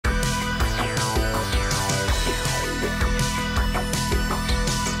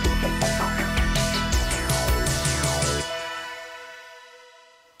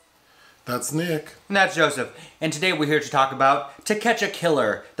That's Nick. And that's Joseph. And today we're here to talk about To Catch a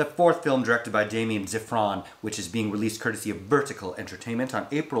Killer, the fourth film directed by Damián Szifron, which is being released courtesy of Vertical Entertainment on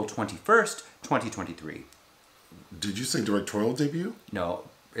April 21st, 2023. Did you say directorial debut? No,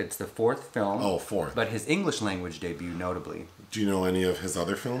 it's the fourth film. Oh, fourth. But his English language debut, notably. Do you know any of his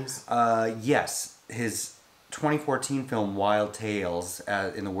other films? Yes. His 2014 film Wild Tales,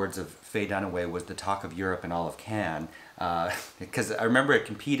 in the words of Faye Dunaway, was the talk of Europe and all of Cannes. Because I remember it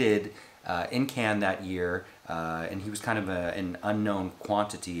competed in Cannes that year, and he was kind of an unknown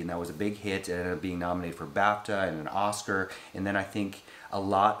quantity, and that was a big hit. It ended up being nominated for BAFTA and an Oscar, and then I think a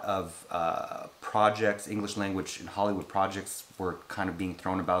lot of projects, English language and Hollywood projects, were kind of being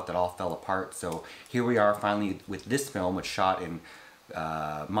thrown about that all fell apart. So here we are finally with this film, which shot in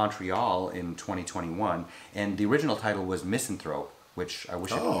Montreal in 2021, and the original title was Misanthrope, which I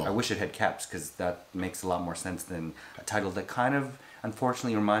wish it had kept, because that makes a lot more sense than a title that kind of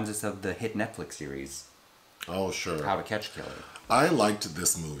unfortunately reminds us of the hit Netflix series. Oh, sure. How to Catch a Killer. I liked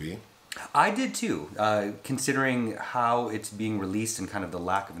this movie. I did too, considering how it's being released and kind of the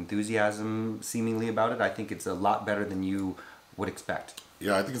lack of enthusiasm seemingly about it. I think it's a lot better than you would expect.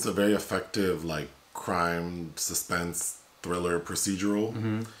 Yeah, I think it's a very effective, crime, suspense, thriller, procedural.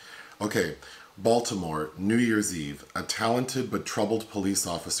 Mm-hmm. Okay, Baltimore, New Year's Eve. A talented but troubled police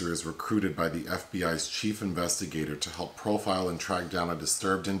officer is recruited by the FBI's chief investigator to help profile and track down a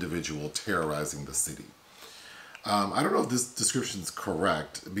disturbed individual terrorizing the city. I don't know if this description is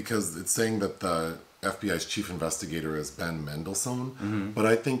correct, because it's saying that the FBI's chief investigator is Ben Mendelsohn, but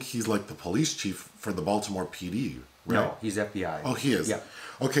I think he's like the police chief for the Baltimore PD, right? No, he's FBI. Oh, he is? Yeah.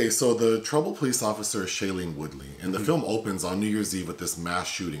 Okay, so the troubled police officer is Shailene Woodley, and the film opens on New Year's Eve with this mass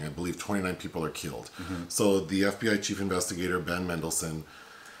shooting. I believe 29 people are killed. So the FBI chief investigator, Ben Mendelsohn,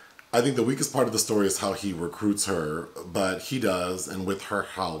 I think the weakest part of the story is how he recruits her, but he does, and with her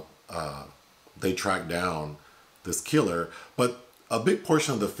help, they track down this killer. But a big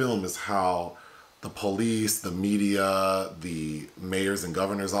portion of the film is how the police, the media, the mayors and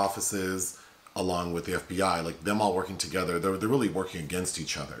governors' offices, along with the FBI, them all working together, they're really working against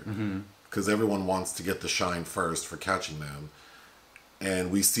each other, because everyone wants to get the shine first for catching them.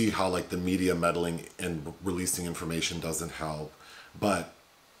 And we see how the media meddling and releasing information doesn't help. But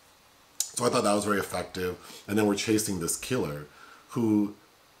so I thought that was very effective. And then we're chasing this killer who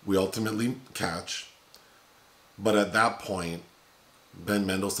we ultimately catch. But at that point, Ben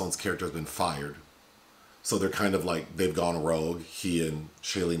Mendelsohn's character has been fired. So they're kind of they've gone rogue, he and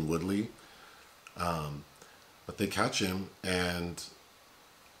Shailene Woodley. But they catch him, and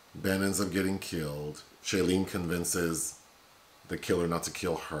Ben ends up getting killed. Shailene convinces the killer not to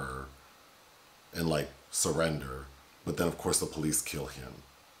kill her and surrender. But then of course the police kill him.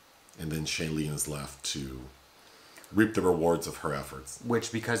 And then Shailene is left to reap the rewards of her efforts. Which,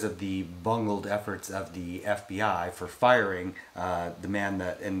 because of the bungled efforts of the FBI for firing the man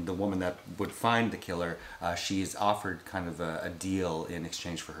and the woman that would find the killer, she's offered kind of a deal in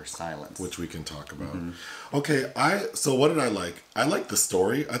exchange for her silence. Which we can talk about. Okay, so what did I like? I like the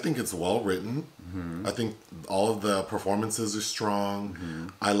story. I think it's well written. I think all of the performances are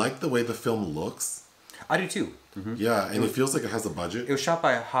strong. I like the way the film looks. I do too. Yeah, and it feels like it has a budget. It was shot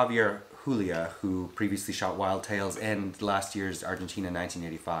by Javier, who previously shot Wild Tales and last year's Argentina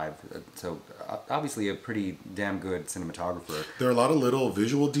 1985. So obviously a pretty damn good cinematographer. There are a lot of little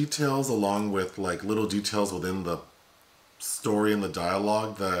visual details along with little details within the story and the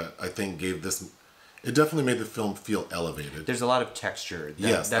dialogue that I think gave this... It definitely made the film feel elevated. There's a lot of texture.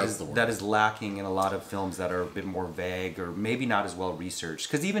 That's the word. That is lacking in a lot of films that are a bit more vague or maybe not as well researched.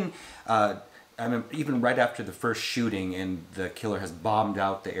 Because even right after the first shooting and the killer has bombed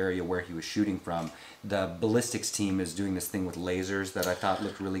out the area where he was shooting from, the ballistics team is doing this thing with lasers that I thought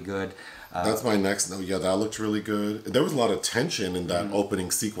looked really good. That's my next note. Yeah, that looked really good. There was a lot of tension in that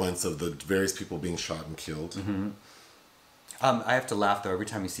opening sequence of the various people being shot and killed. I have to laugh, though. Every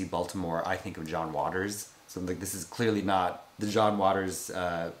time you see Baltimore, I think of John Waters. So this is clearly not the John Waters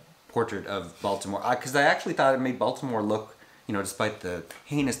portrait of Baltimore. Because I actually thought it made Baltimore look, despite the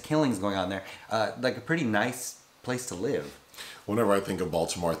heinous killings going on there, like a pretty nice place to live. Whenever I think of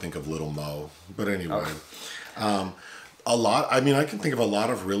Baltimore, I think of Little Mo. But anyway, I can think of a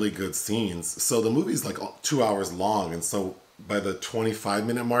lot of really good scenes. So the movie's 2 hours long, and so by the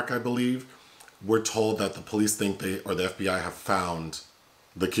 25-minute mark, I believe, we're told that the police think the FBI have found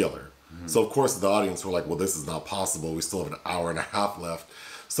the killer. So of course the audience were like, well, this is not possible. We still have an hour and a half left.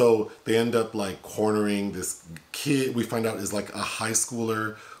 So they end up cornering this kid we find out is a high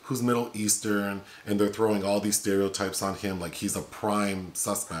schooler who's Middle Eastern, and they're throwing all these stereotypes on him, he's a prime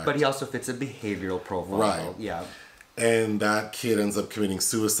suspect. But he also fits a behavioral profile. Right. Yeah. And that kid ends up committing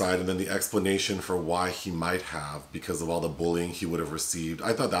suicide, and then the explanation for why he might have, because of all the bullying he would have received.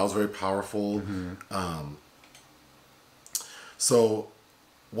 I thought that was very powerful. So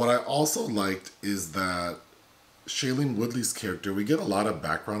what I also liked is that Shailene Woodley's character, we get a lot of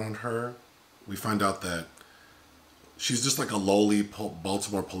background on her. We find out that she's just like a lowly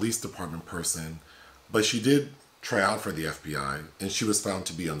Baltimore Police Department person, but she did try out for the FBI, and she was found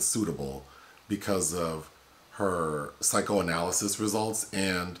to be unsuitable because of her psychoanalysis results,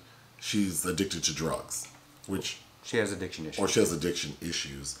 and she's addicted to drugs, which... She has addiction issues. Or she has addiction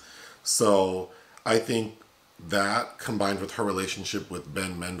issues. So I think that, combined with her relationship with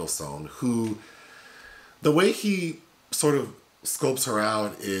Ben Mendelsohn, who... The way he sort of scopes her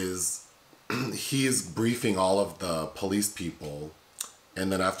out is he is briefing all of the police people,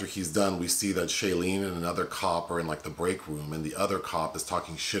 and then after he's done, we see that Shailene and another cop are in like the break room, and the other cop is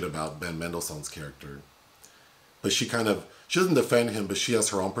talking shit about Ben Mendelsohn's character. But she doesn't defend him, but she has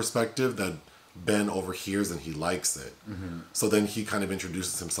her own perspective that Ben overhears and he likes it. So then he kind of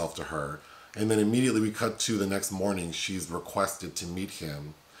introduces himself to her. And then immediately we cut to the next morning, she's requested to meet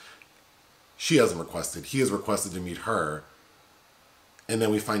him. She hasn't requested. He has requested to meet her. And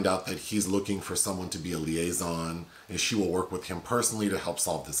then we find out that he's looking for someone to be a liaison, and she will work with him personally to help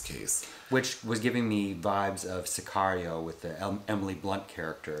solve this case. Which was giving me vibes of Sicario with the Emily Blunt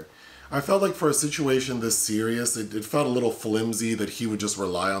character. I felt like for a situation this serious, it felt a little flimsy that he would just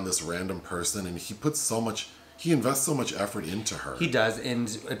rely on this random person, and he invests so much effort into her. He does,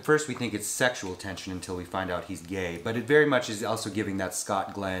 and at first we think it's sexual tension until we find out he's gay, but it very much is also giving that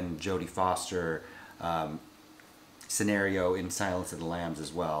Scott Glenn, Jodie Foster scenario in Silence of the Lambs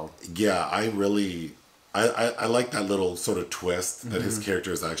as well. Yeah, I like that little sort of twist that his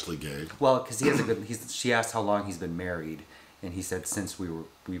character is actually gay. Well, because he has she asked how long he's been married, and he said since we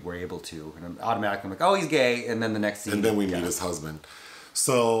were able to, and I'm automatically like, oh, he's gay, and then the next scene, and then we meet his husband.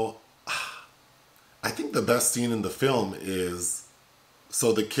 So I think the best scene in the film is,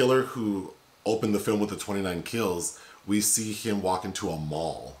 so the killer who opened the film with the 29 kills, we see him walk into a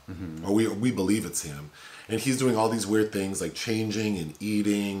mall, or we believe it's him, and he's doing all these weird things like changing and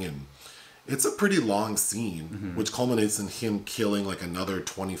eating, and it's a pretty long scene, which culminates in him killing like another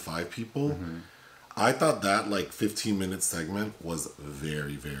 25 people. I thought that like 15-minute segment was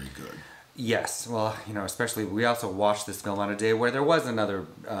very, very good. Yes, well, especially we also watched this film on a day where there was another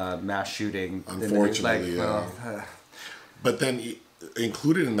mass shooting. Unfortunately, but then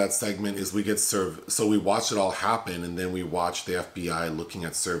included in that segment is we get so we watch it all happen, and then we watch the FBI looking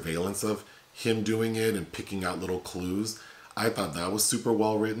at surveillance of him doing it and picking out little clues. I thought that was super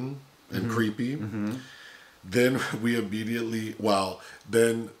well written and creepy. Then we immediately,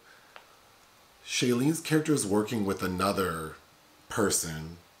 then Shailene's character is working with another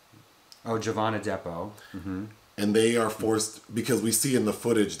person. Oh, Jovan Adepo. And they are forced, because we see in the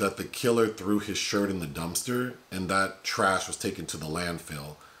footage that the killer threw his shirt in the dumpster, and that trash was taken to the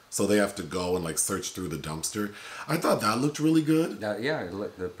landfill. So they have to go and like search through the dumpster. I thought that looked really good. Yeah,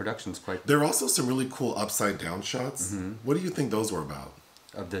 the production's quite... There are also some really cool upside down shots. What do you think those were about?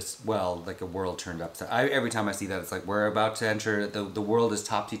 Of this, like a world turned upside. Every time I see that, it's like we're about to enter, the world is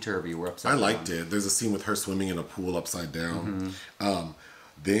topsy-turvy, we're upside down. I liked it. There's a scene with her swimming in a pool upside down.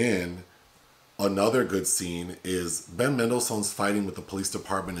 Then another good scene is Ben Mendelsohn's fighting with the police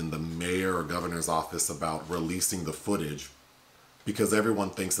department in the mayor or governor's office about releasing the footage, because everyone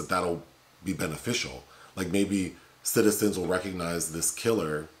thinks that that'll be beneficial. Like maybe citizens will recognize this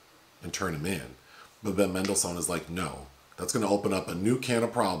killer and turn him in. But Ben Mendelsohn is like, no, that's going to open up a new can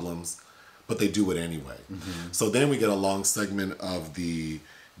of problems, but they do it anyway. So then we get a long segment of the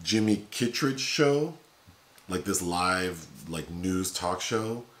Jimmy Kittredge show, like this live like news talk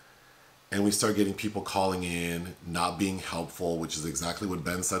show. And we start getting people calling in, not being helpful, which is exactly what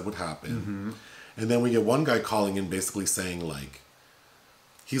Ben said would happen. And then we get one guy calling in basically saying like,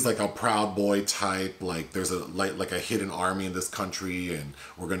 he's like a Proud Boy type, like there's like a hidden army in this country and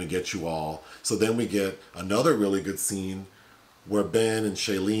we're going to get you all. So then we get another really good scene where Ben and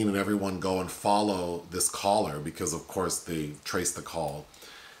Shailene and everyone go and follow this caller, because of course they trace the call.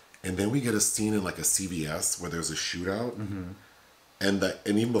 And then we get a scene in like a CVS where there's a shootout. And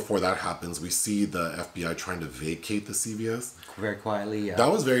even before that happens, we see the FBI trying to vacate the CVS. Very quietly, yeah.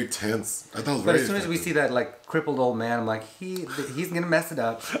 That was very tense. I thought it was but very as soon as we see that like crippled old man, I'm like, he's gonna mess it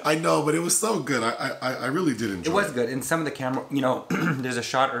up. I know, but it was so good. I really did enjoy it. It was good. And some of the camera, there's a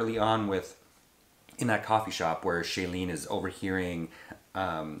shot early on in that coffee shop where Shailene is overhearing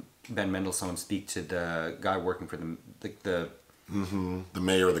Ben Mendelsohn speak to the guy working for the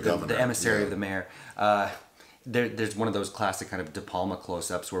mayor or the governor. The emissary of the mayor. There's one of those classic kind of De Palma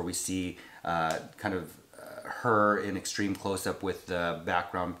close-ups where we see kind of her in extreme close-up with the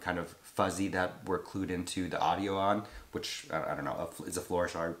background kind of fuzzy that we're clued into the audio on, which I don't know, is a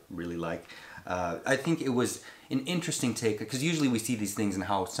flourish I really like. I think it was an interesting take, because usually we see these things and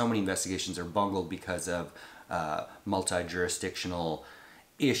how so many investigations are bungled because of multi-jurisdictional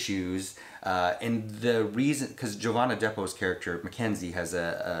issues. And the reason, because Jovan Adepo's character, Mackenzie, has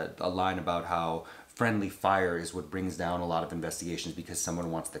a line about how friendly fire is what brings down a lot of investigations because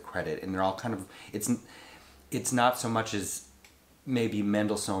someone wants the credit. And they're all kind of, it's not so much as maybe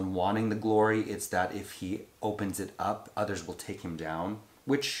Mendelsohn wanting the glory, it's that if he opens it up, others will take him down,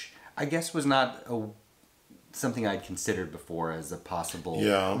 which I guess was not something I'd considered before as a possible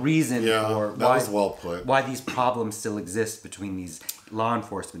reason for that was well put. Why these problems still exist between these law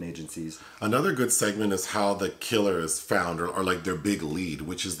enforcement agencies. Another good segment is how the killer is found, or like their big lead,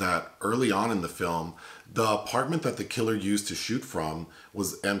 which is that early on in the film, the apartment that the killer used to shoot from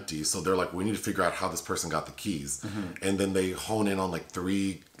was empty. So they're like, we need to figure out how this person got the keys. And then they hone in on like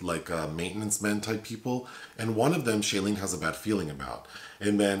 3 maintenance men type people. And one of them, Shailene has a bad feeling about.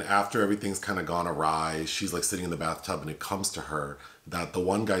 And then after everything's kind of gone awry, she's like sitting in the bathtub and it comes to her that the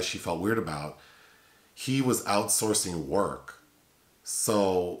one guy she felt weird about, he was outsourcing work.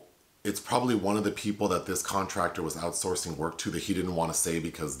 So it's probably one of the people that this contractor was outsourcing work to that he didn't want to say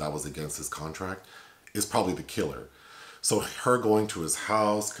because that was against his contract, is probably the killer. So her going to his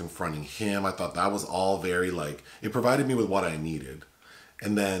house, confronting him, I thought that was all very it provided me with what I needed.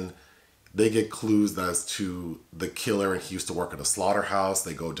 And then they get clues as to the killer, and he used to work at a slaughterhouse.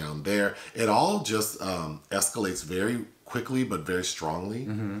 They go down there. It all just escalates very quickly but very strongly.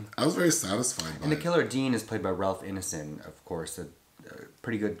 I was very satisfied by it. And the killer, Dean, is played by Ralph Ineson, of course, a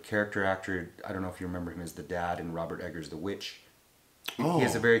pretty good character actor. I don't know if you remember him as the dad in Robert Eggers' The Witch. He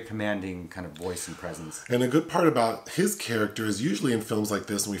has a very commanding kind of voice and presence. And a good part about his character is usually in films like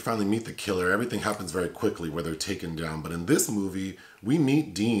this, when we finally meet the killer, everything happens very quickly where they're taken down. But in this movie, we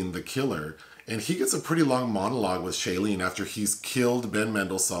meet Dean, the killer, and he gets a pretty long monologue with Shailene after he's killed Ben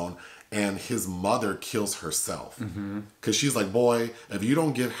Mendelsohn and his mother kills herself. Because she's like, boy, if you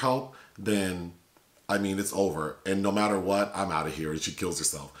don't get help, then, I mean, it's over. And no matter what, I'm out of here. And she kills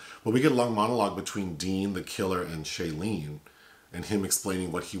herself. But we get a long monologue between Dean, the killer, and Shailene, and him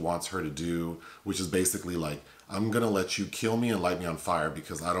explaining what he wants her to do, which is basically like, I'm going to let you kill me and light me on fire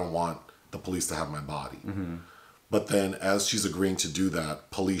because I don't want the police to have my body. But then as she's agreeing to do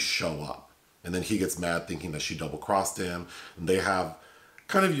that, police show up. And then he gets mad thinking that she double-crossed him. And they have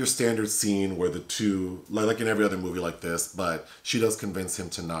kind of your standard scene where the two, like in every other movie like this, but she does convince him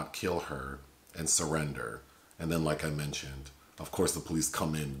to not kill her and surrender. And then, like I mentioned, of course the police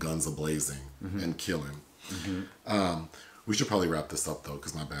come in, guns a-blazing, and kill him. We should probably wrap this up, though,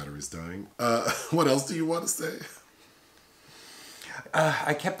 because my battery's dying. What else do you want to say?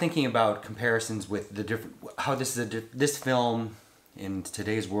 I kept thinking about comparisons with the different, how this film in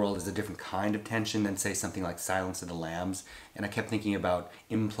today's world is a different kind of tension than, say, something like Silence of the Lambs. And I kept thinking about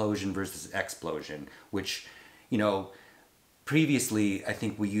implosion versus explosion, which, previously I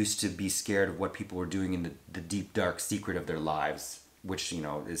think we used to be scared of what people were doing in the deep, dark secret of their lives, which,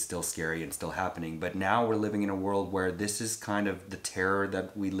 is still scary and still happening. But now we're living in a world where this is kind of the terror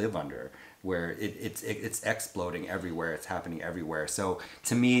that we live under, where it's exploding everywhere, it's happening everywhere. So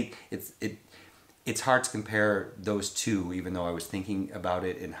to me, it's hard to compare those two, even though I was thinking about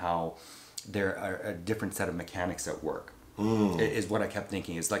it and how there are a different set of mechanics at work. Is what I kept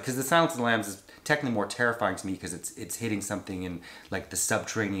thinking. It's like, because the Silence of the Lambs is technically more terrifying to me because it's hitting something in like the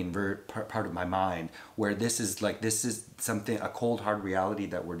subterranean part of my mind, where this is something, a cold hard reality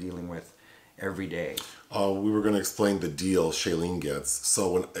that we're dealing with every day. We were going to explain the deal Shailene gets.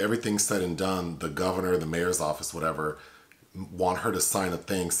 So when everything's said and done, the governor, the mayor's office, whatever, want her to sign a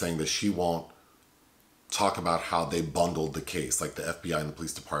thing saying that she won't talk about how they bundled the case, like the FBI and the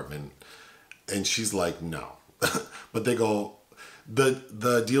police department. And she's like, no. But they go,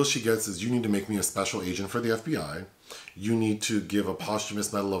 the deal she gets is, you need to make me a special agent for the FBI. You need to give a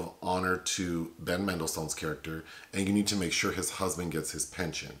posthumous Medal of Honor to Ben Mendelsohn's character. And you need to make sure his husband gets his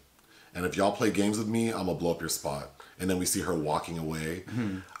pension. And if y'all play games with me, I'm going to blow up your spot. And then we see her walking away.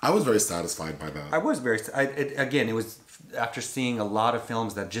 I was very satisfied by that. I was it was after seeing a lot of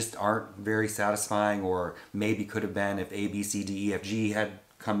films that just aren't very satisfying, or maybe could have been if A, B, C, D, E, F, G had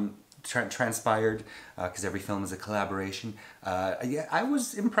transpired, because every film is a collaboration. I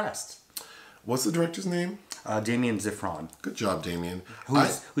was impressed. What's the director's name? Damián Szifron. Good job, Damián.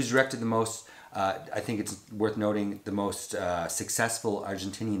 Who's directed the most, I think it's worth noting, the most successful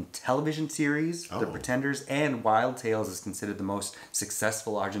Argentinian television series, The Pretenders, and Wild Tales is considered the most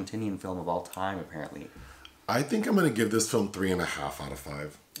successful Argentinian film of all time, apparently. I think I'm going to give this film 3.5 out of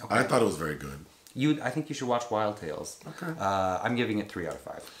 5. Okay. I thought it was very good. I think you should watch Wild Tales. Okay. I'm giving it 3 out of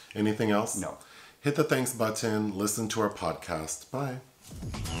 5. Anything else? No. Hit the thanks button. Listen to our podcast. Bye.